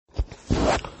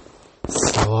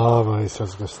Slava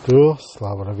Isus Christus,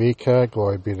 Slava Navika,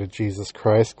 glory be to Jesus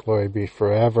Christ, glory be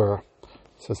forever.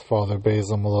 This is Father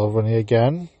Basil Malovany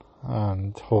again,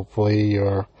 and hopefully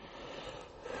you're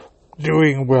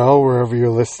doing well wherever you're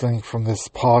listening from this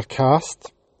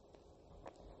podcast.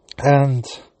 And,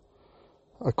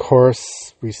 of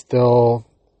course, we still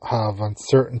have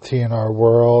uncertainty in our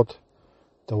world,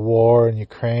 the war in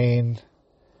Ukraine,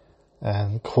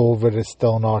 and COVID is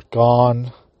still not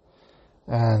gone.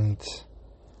 And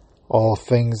all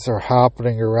things are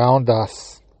happening around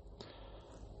us.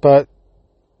 But,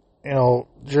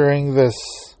 during this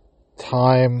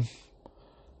time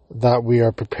that we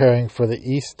are preparing for the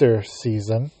Easter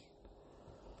season,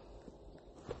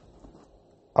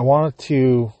 I wanted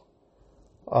to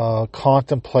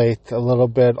contemplate a little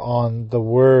bit on the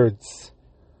words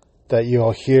that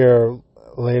you'll hear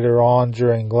later on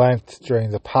during Lent, during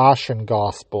the Passion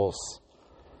Gospels,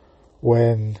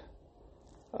 when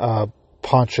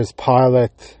Pontius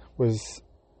Pilate was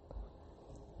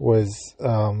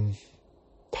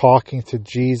talking to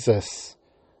Jesus,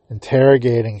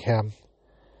 interrogating him,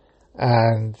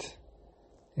 and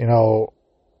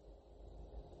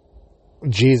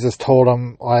Jesus told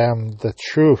him, "I am the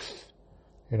truth,"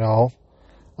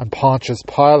 and Pontius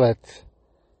Pilate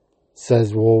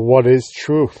says, "Well, what is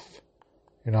truth?"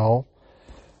 And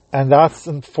that's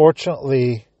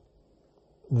unfortunately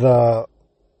the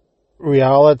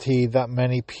reality that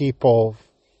many people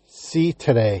see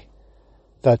today,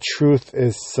 that truth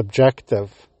is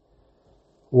subjective.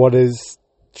 What is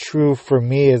true for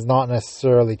me is not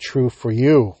necessarily true for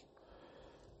you.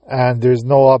 And there's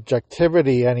no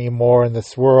objectivity anymore in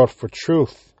this world for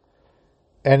truth.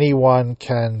 Anyone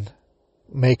can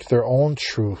make their own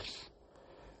truth.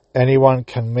 Anyone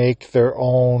can make their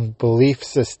own belief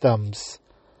systems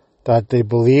that they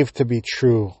believe to be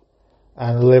true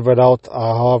and live it out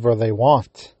however they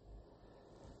want.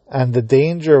 And the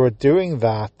danger with doing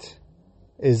that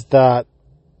is that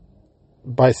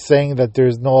by saying that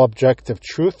there's no objective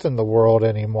truth in the world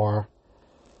anymore,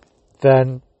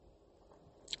 then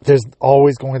there's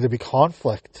always going to be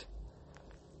conflict.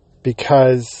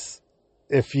 Because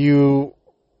if you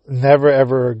never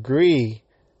ever agree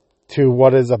to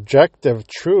what is objective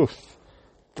truth,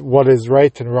 what is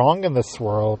right and wrong in this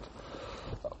world,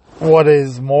 what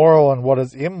is moral and what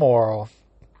is immoral,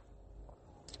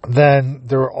 then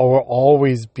there will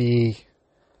always be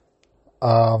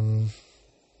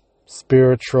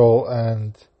spiritual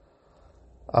and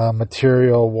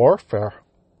material warfare,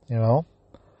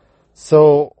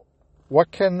 So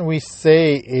what can we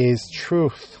say is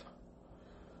truth?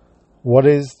 What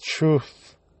is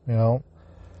truth?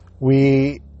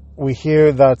 We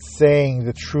hear that saying,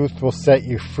 the truth will set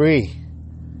you free.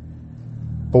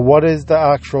 But what is the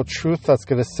actual truth that's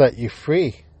going to set you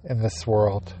free in this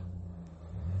world?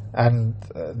 And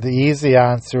the easy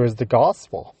answer is the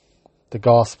gospel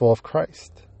of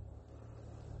Christ.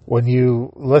 When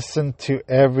you listen to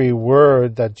every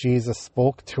word that Jesus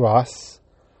spoke to us,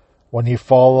 when you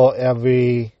follow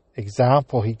every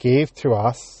example he gave to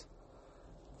us,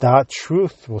 that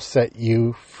truth will set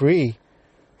you free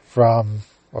from,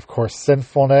 of course,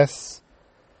 sinfulness,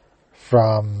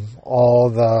 from all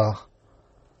the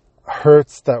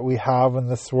hurts that we have in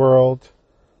this world,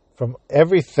 from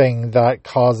everything that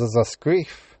causes us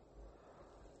grief.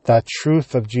 That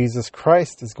truth of Jesus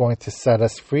Christ is going to set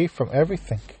us free from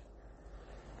everything.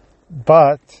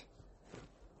 But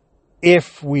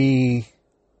if we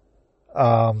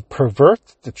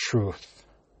pervert the truth,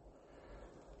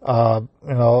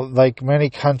 like many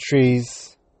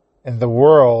countries in the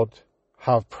world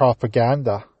have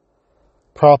propaganda.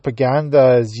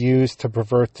 Propaganda is used to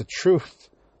pervert the truth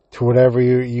to whatever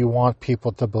you want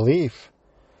people to believe.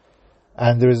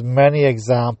 And there's many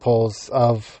examples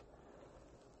of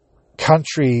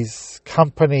countries,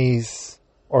 companies,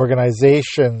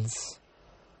 organizations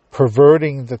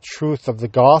perverting the truth of the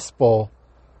gospel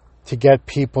to get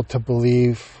people to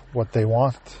believe what they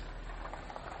want.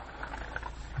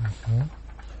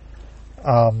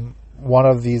 One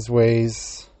of these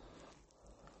ways,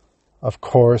 of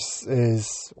course,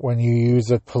 is when you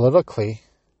use it politically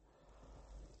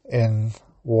in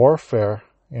warfare,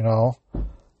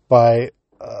 by,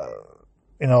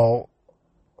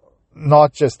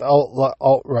 not just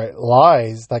outright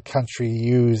lies that countries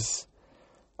use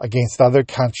against other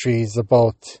countries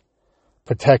about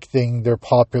protecting their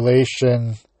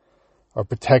population or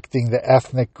protecting the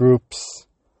ethnic groups,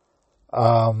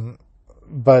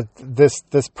 but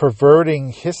this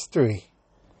perverting history.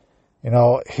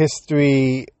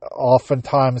 History,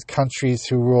 oftentimes countries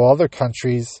who rule other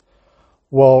countries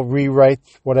will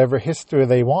rewrite whatever history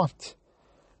they want.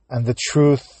 And the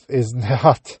truth is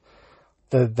not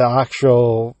the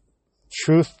actual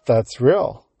truth that's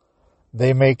real.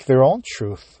 They make their own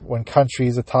truth. When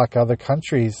countries attack other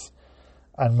countries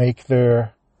and make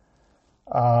their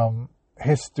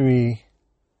history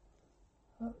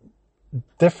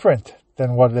different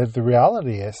than what the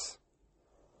reality is.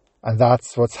 And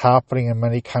that's what's happening in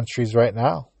many countries right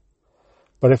now.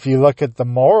 But if you look at the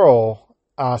moral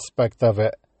aspect of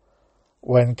it,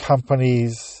 when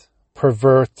companies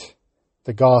pervert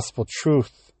the gospel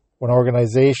truth, when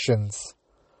organizations,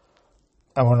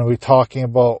 and when we're talking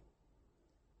about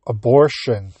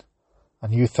abortion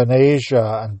and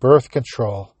euthanasia and birth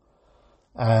control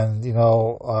and,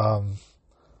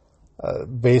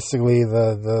 basically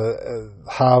the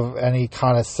have any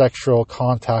kind of sexual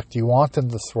contact you want in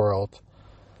this world,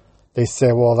 they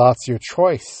say, well, that's your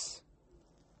choice.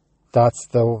 That's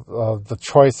the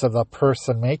choice of the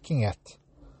person making it,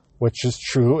 which is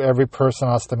true. Every person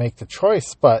has to make the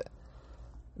choice, but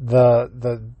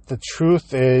the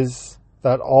truth is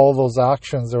that all those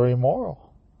actions are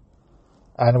immoral.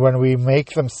 And when we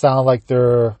make them sound like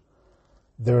they're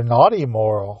not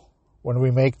immoral, when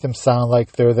we make them sound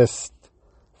like they're this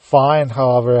fine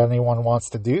however anyone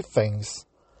wants to do things,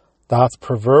 that's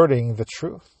perverting the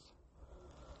truth.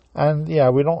 And yeah,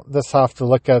 we don't just have to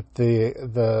look at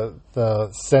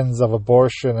the sins of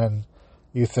abortion and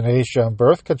euthanasia and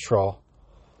birth control.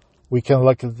 We can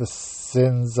look at the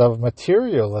sins of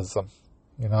materialism,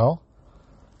 how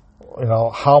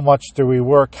much do we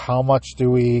work? How much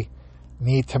do we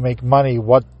need to make money?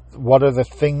 What are the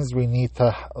things we need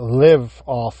to live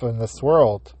off in this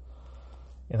world?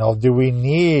 Do we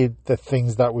need the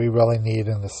things that we really need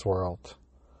in this world?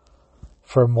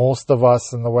 For most of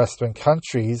us in the Western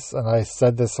countries, and I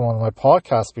said this in one of my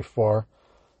podcasts before,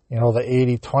 the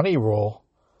 80-20 rule,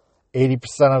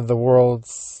 80% of the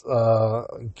world's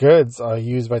goods are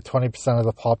used by 20% of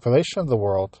the population of the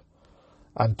world.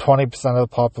 And 20% of the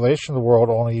population of the world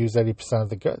only use 80% of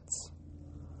the goods.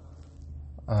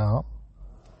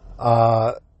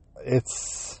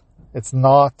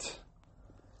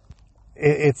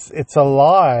 It's a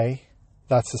lie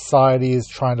that society is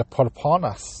trying to put upon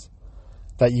us,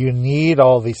 that you need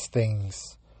all these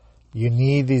things. You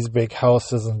need these big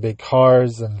houses and big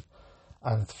cars and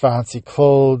fancy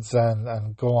clothes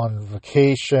and go on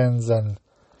vacations and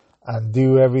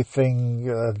do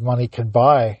everything money can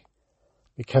buy,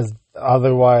 because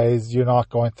otherwise you're not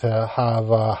going to have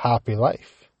a happy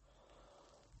life.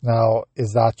 Now,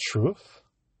 is that truth?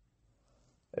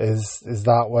 Is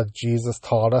that what Jesus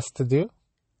taught us to do?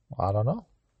 I don't know.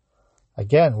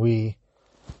 Again, we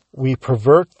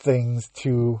pervert things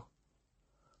to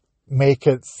make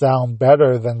it sound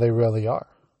better than they really are.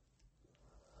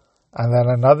 And then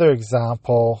another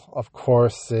example, of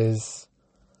course, is,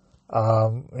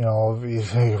 we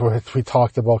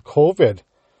talked about COVID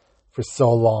for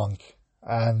so long,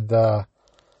 and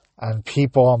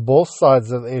people on both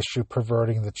sides of the issue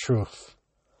perverting the truth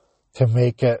to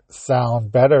make it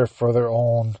sound better for their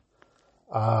own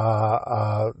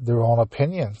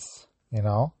opinions,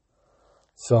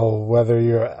 So whether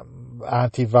you're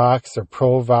anti-vax or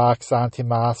pro-vax,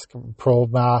 anti-mask,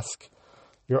 pro-mask,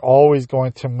 you're always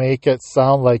going to make it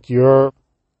sound like your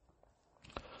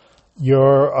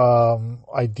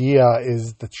idea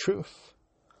is the truth.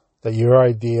 That your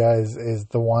idea is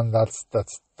the one that's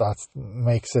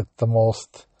makes it the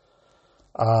most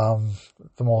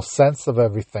sense of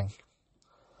everything.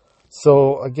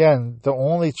 So again, the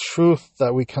only truth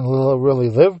that we can really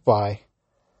live by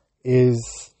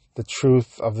is the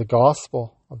truth of the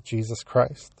gospel of Jesus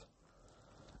Christ.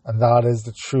 And that is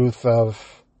the truth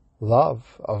of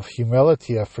love, of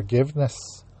humility, of forgiveness,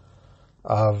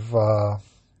 of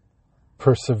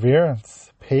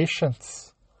perseverance, patience.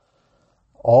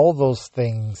 All those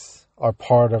things are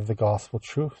part of the gospel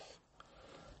truth.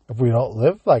 If we don't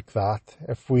live like that,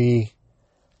 if we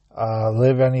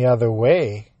live any other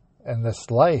way in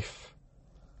this life,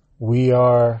 we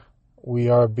are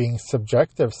being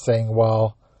subjective, saying,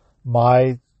 well,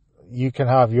 you can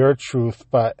have your truth,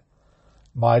 but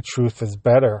my truth is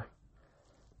better.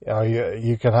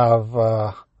 You can have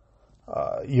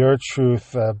your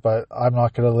truth, but I'm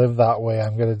not going to live that way.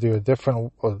 I'm going to do a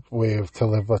different way to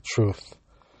live the truth.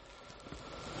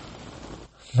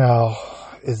 Now,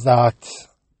 is that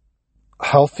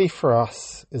healthy for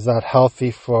us? Is that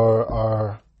healthy for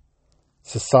our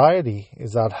society?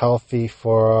 Is that healthy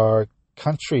for our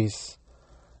countries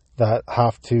that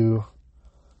have to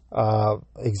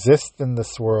exist in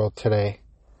this world today?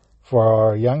 For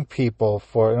our young people,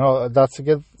 that's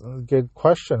a good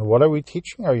question. What are we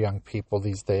teaching our young people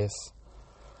these days?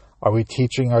 Are we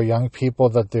teaching our young people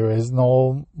that there is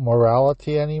no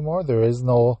morality anymore? There is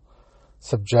no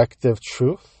subjective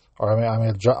truth, or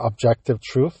objective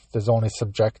truth. There's only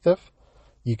subjective.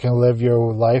 You can live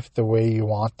your life the way you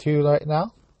want to right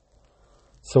now.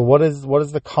 So what is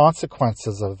the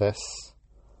consequences of this?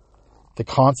 The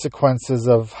consequences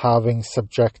of having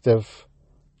subjective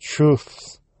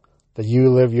truths, that you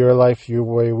live your life your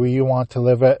way you want to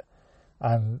live it,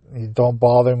 and you don't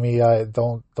bother me.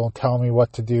 Don't tell me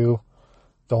what to do.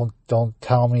 Don't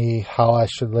tell me how I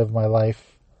should live my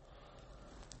life.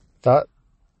 That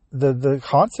the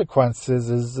consequences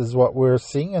is what we're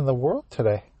seeing in the world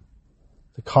today.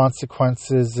 The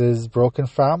consequences is broken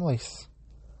families,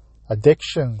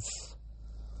 addictions,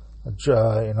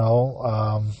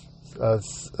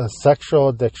 sexual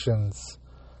addictions,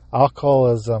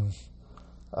 alcoholism,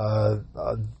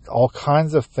 all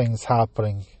kinds of things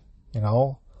happening,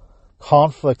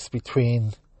 conflicts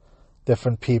between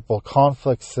different people,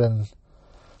 conflicts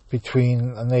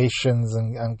between nations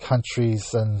and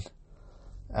countries,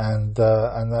 and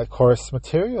of course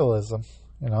materialism.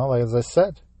 Like as I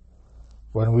said,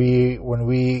 when we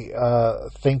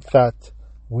think that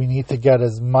we need to get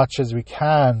as much as we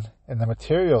can in the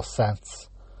material sense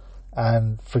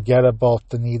and forget about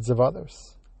the needs of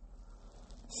others.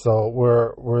 So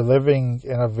we're living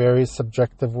in a very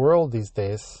subjective world these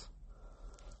days.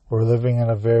 We're living in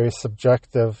a very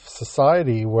subjective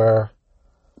society where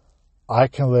I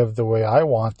can live the way I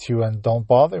want to and don't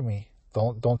bother me.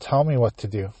 Don't tell me what to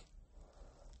do.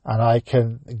 And I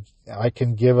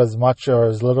can give as much or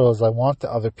as little as I want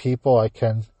to other people. I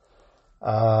can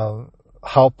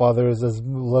help others as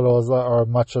little as or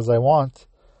much as I want.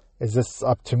 It's just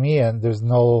up to me, and there's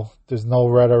no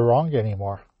right or wrong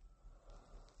anymore.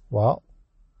 Well,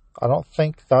 I don't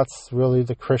think that's really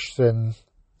the Christian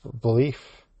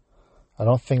belief. I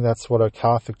don't think that's what our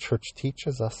Catholic Church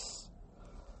teaches us.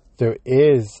 There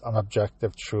is an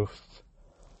objective truth.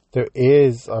 There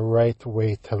is a right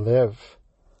way to live,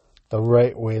 the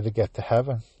right way to get to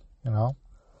heaven,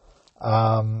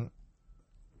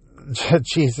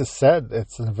 Jesus said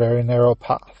it's a very narrow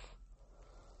path.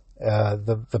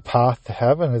 The path to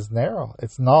heaven is narrow.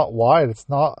 It's not wide. It's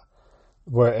not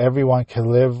where everyone can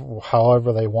live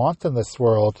however they want in this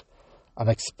world and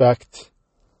expect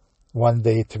one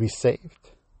day to be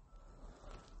saved.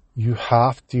 You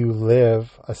have to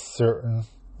live a certain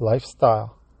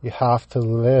lifestyle. You have to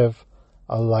live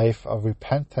a life of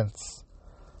repentance,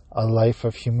 a life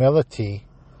of humility,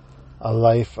 a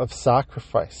life of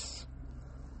sacrifice.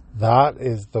 That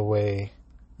is the way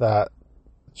that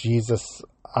Jesus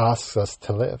asks us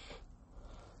to live.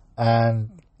 And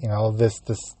this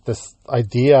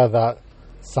idea that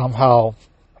somehow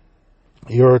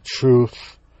your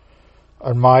truth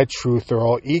and my truth are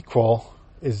all equal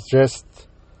is just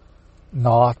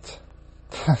not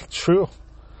true.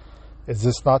 It's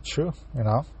just not true,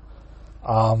 and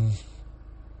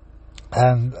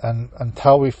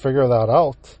until we figure that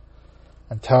out,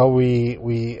 until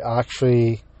we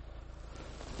actually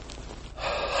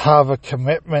have a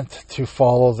commitment to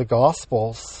follow the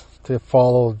Gospels, to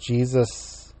follow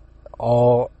Jesus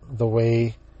all the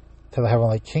way to the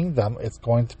heavenly kingdom, it's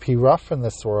going to be rough in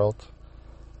this world.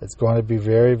 It's going to be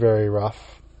very, very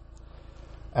rough.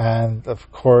 And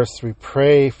of course, we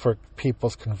pray for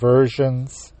people's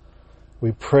conversions.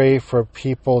 We pray for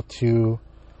people to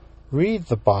read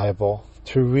the Bible,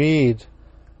 to read,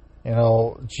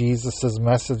 Jesus'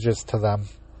 messages to them,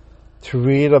 to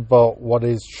read about what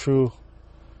is true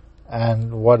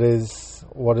and what is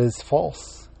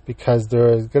false, because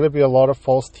there is going to be a lot of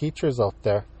false teachers out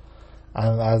there.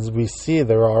 And as we see,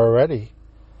 there are already.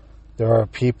 There are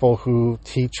people who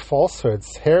teach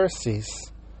falsehoods,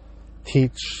 heresies,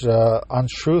 teach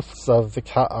untruths of the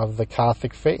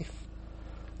Catholic faith.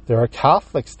 There are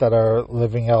Catholics that are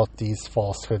living out these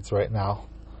falsehoods right now,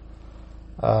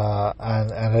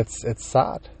 and it's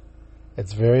sad.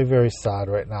 It's very, very sad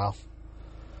right now.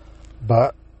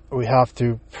 But we have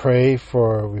to pray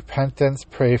for repentance,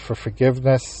 pray for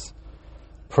forgiveness,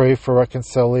 pray for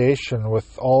reconciliation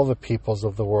with all the peoples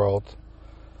of the world,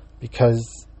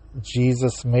 because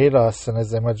Jesus made us in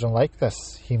His image and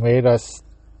likeness. He made us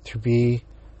to be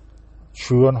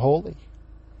true and holy.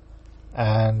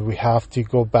 And we have to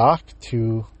go back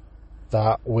to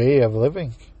that way of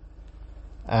living.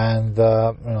 And,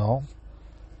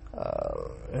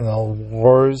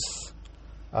 wars,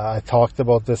 I talked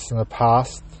about this in the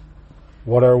past.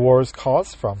 What are wars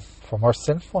caused from? From our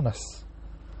sinfulness.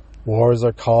 Wars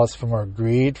are caused from our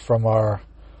greed, from our,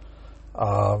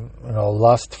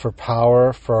 lust for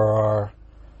power, for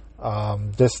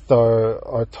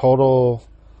our total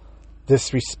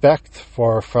disrespect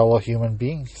for our fellow human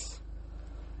beings.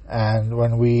 And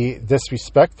when we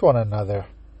disrespect one another,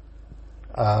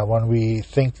 When we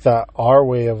think that our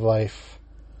way of life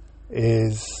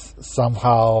is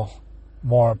somehow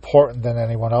more important than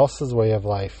anyone else's way of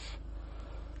life,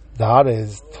 that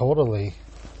is totally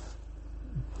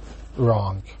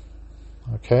wrong.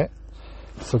 Okay?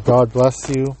 So God bless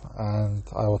you, and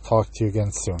I will talk to you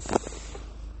again soon.